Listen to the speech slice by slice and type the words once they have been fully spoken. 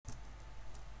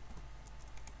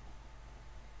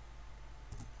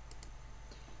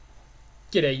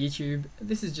G'day YouTube,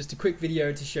 this is just a quick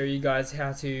video to show you guys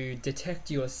how to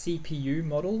detect your CPU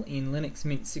model in Linux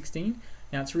Mint 16.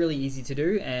 Now it's really easy to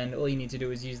do and all you need to do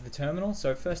is use the terminal.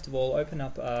 So first of all open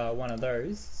up one of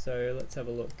those, so let's have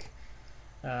a look.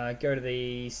 Go to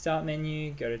the start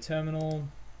menu, go to terminal,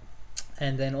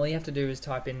 and then all you have to do is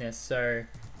type in this. So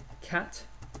cat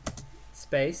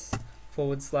space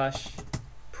 /proc/CPU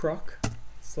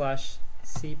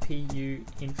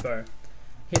info.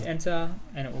 Hit enter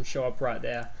and it will show up right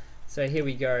there. So here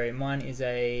we go. Mine is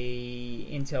a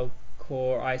Intel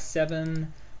Core i7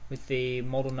 with the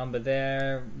model number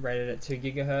there, rated at 2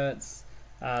 gigahertz.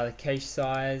 The cache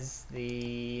size,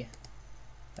 the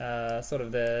sort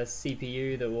of the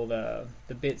CPU, all the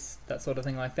bits, that sort of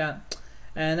thing like that.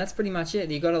 And that's pretty much it.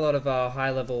 You've got a lot of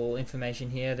high-level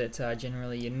information here that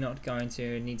generally you're not going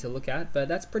to need to look at, but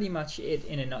that's pretty much it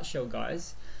in a nutshell,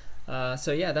 guys.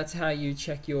 So yeah, that's how you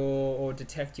check or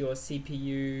detect your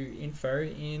CPU info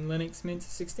in Linux Mint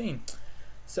 16.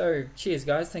 So cheers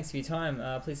guys, thanks for your time.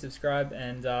 Please subscribe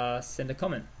and send a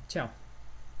comment. Ciao.